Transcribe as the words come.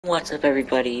What's up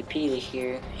everybody, Peter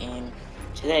here, and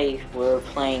today we're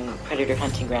playing Predator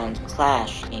Hunting Grounds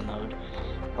Clash game mode.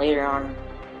 Later on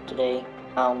today,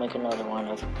 I'll make another one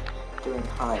of doing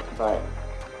Hunt, but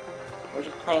we're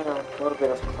just playing a little bit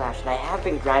of Clash, and I have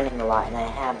been grinding a lot, and I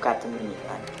have got the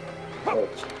minigun,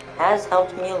 which has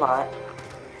helped me a lot,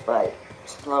 but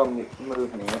slow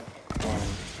movement, and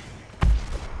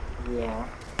yeah,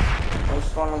 I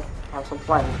just want to have some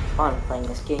fun playing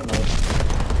this game mode.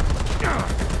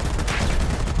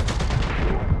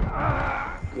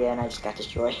 Yeah, and I just got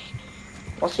destroyed.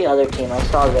 What's the other team? I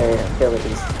saw their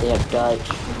abilities. They have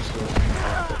Dutch.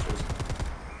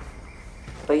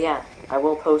 But yeah, I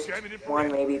will post one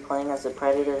maybe playing as a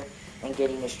Predator and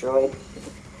getting destroyed.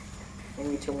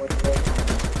 Maybe two more today.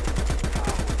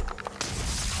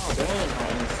 Oh dang, my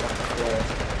enemy stuff there.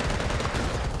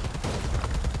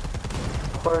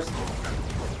 Of course.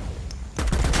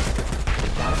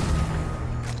 Got it.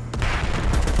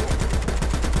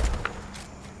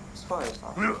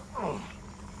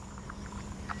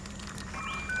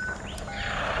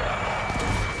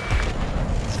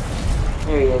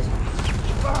 There he is.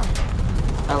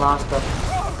 I lost him.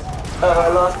 I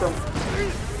lost him.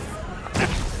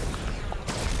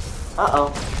 Uh-oh.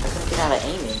 I couldn't get out of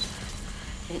aiming.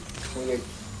 Weird.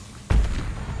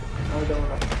 I don't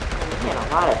know. He had a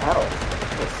lot of health.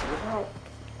 See that?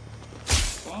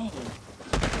 Dang.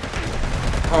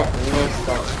 That missed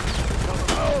him.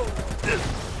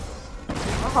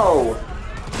 Oh!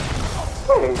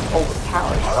 Predator's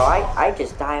overpowered, bro. I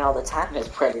just die all the time as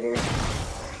Predator.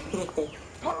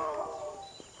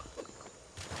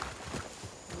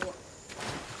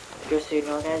 Just so you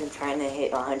know, guys, I'm trying to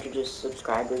hit 100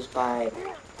 subscribers by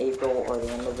April or the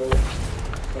end of it.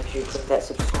 Make sure you click that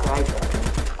subscribe button.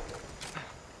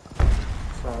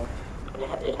 So,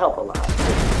 it'd help a lot.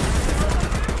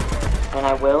 And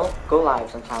I will go live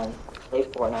sometime. Play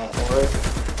Fortnite or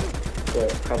the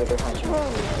Predator Hunter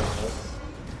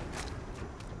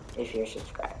if you're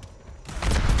subscribed.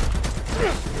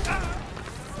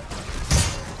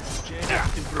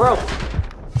 Bro!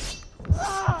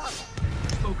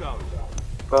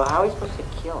 Bro, how are we supposed to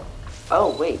kill him?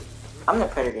 Oh, wait. I'm the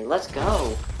Predator. Let's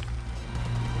go.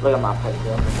 Look at my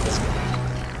Predator.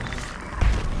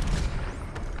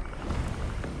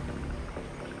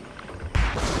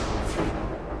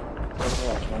 Hopefully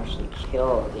I can actually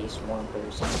kill at least one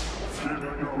person.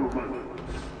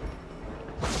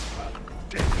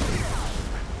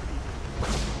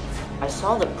 I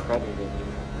saw the Predator.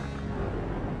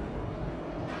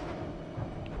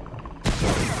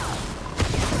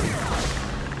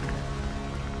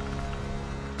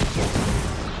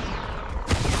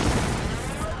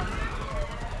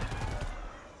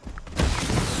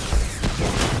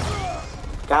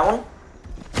 Got one?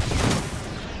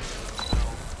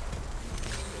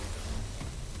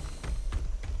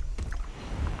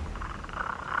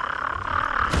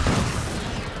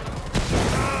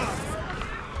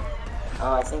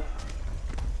 Oh, I think.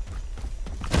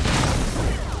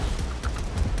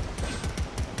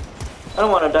 I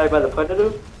don't want to die by the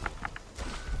Predator.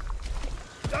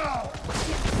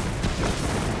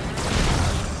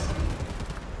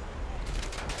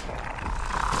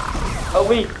 Oh,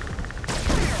 me.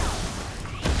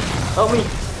 Help me!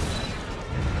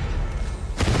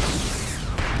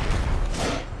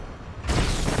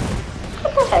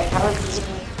 What the heck? How is he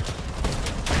hitting me?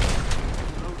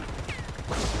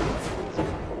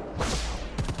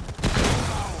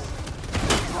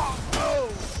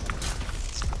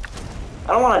 I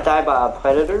don't want to die by a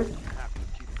Predator.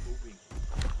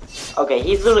 Okay,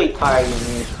 he's literally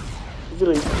targeting me. He's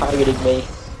literally targeting me.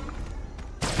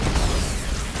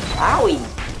 Owie!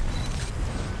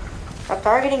 Stop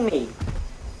targeting me!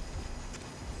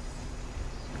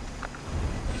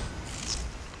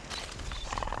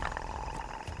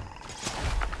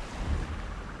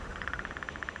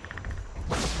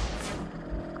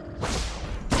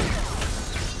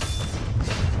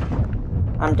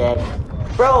 I'm dead.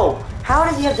 Bro! How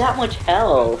does he have that much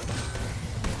health?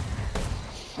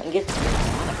 I get...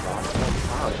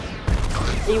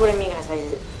 See what I mean, guys?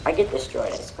 I get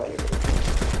destroyed as Predator.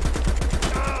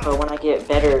 But when I get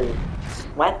better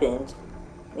weapons,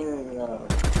 I mean, the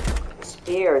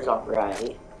spear is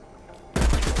alright. I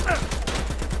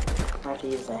have to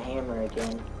use the hammer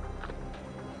again.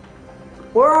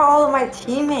 Where are all of my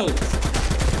teammates?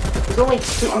 There's only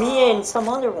me and some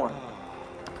other one.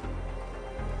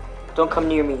 Don't come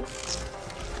near me.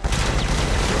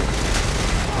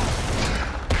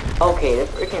 Okay, the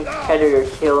freaking Predator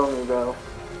killed me, bro.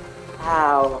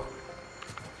 How?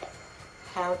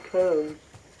 How come?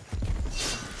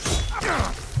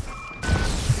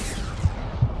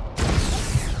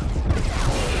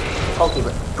 Okay,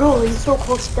 bro, he's so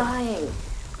close to dying.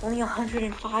 Only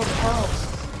 105 health.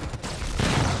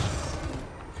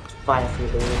 Fine for you,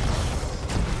 baby.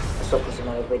 Let's focus on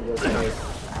another video today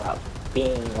about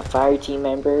being a fire team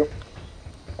member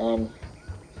and.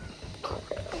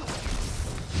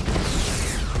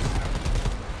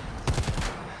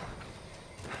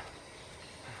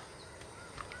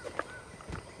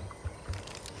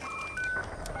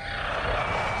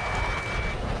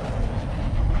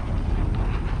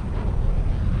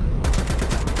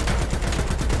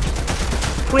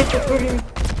 Quit the predator!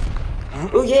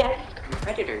 Oh yeah!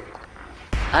 Predator!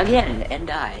 Again, and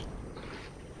die.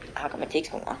 How come it takes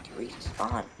so long to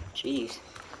respawn? Jeez.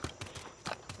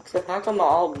 Except how come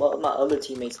all my other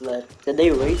teammates left? Did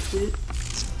they race it?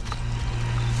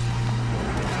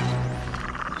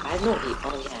 I have no heat.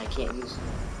 Oh yeah, I can't use it.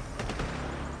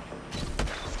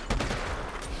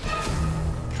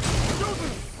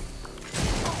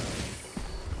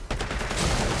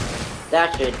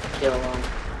 That should kill him.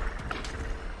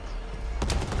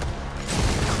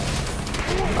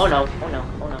 Oh no, oh no,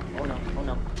 oh no, oh no, oh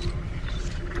no.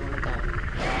 Don't want that.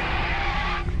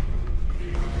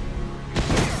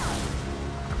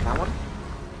 That one?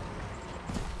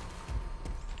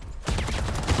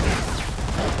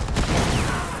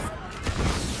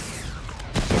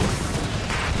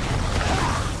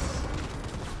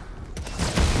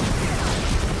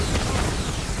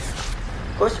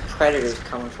 Of course the predator's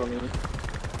coming for me.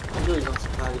 I really don't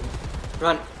surprise me.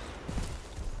 Run!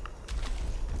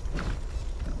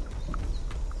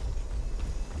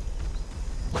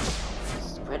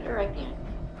 Predator right behind me.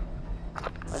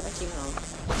 Why did I team on?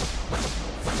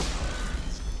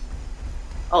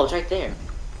 Oh, it's right there.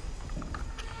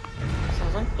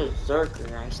 Sounds like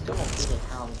Berserker. I still don't get it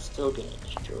how I'm still getting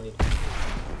destroyed.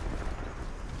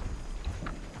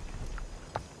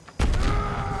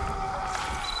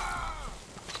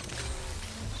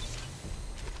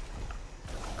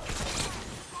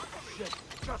 Just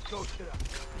go to them.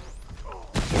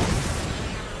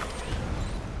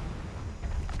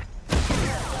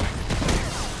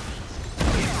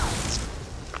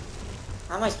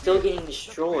 How am I still getting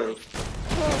destroyed?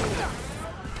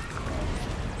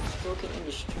 Still getting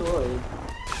destroyed.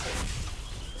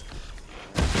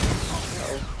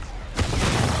 Uh-oh.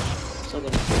 Still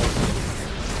getting destroyed.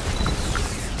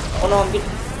 Oh no, I'm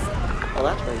getting... Oh,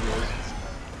 that's where he is.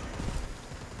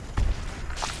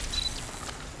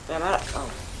 Wait, I'm out of... Oh.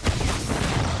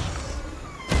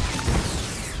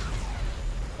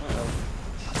 Uh-oh.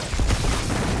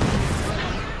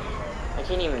 I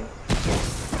can't even...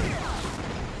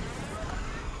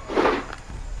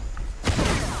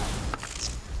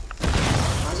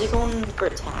 How's he going for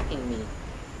attacking me?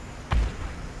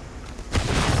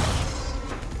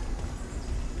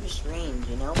 Just range,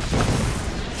 you know?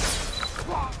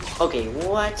 Okay,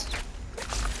 what?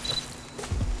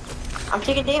 I'm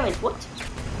taking damage, what?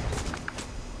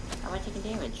 How am I taking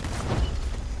damage?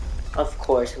 Of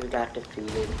course we got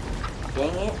defeated.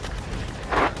 Dang it.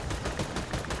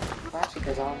 That's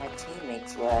because all my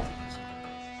teammates left.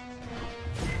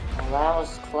 Well, that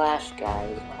was Clash,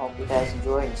 guys. I hope you guys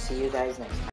enjoyed and see you guys next time.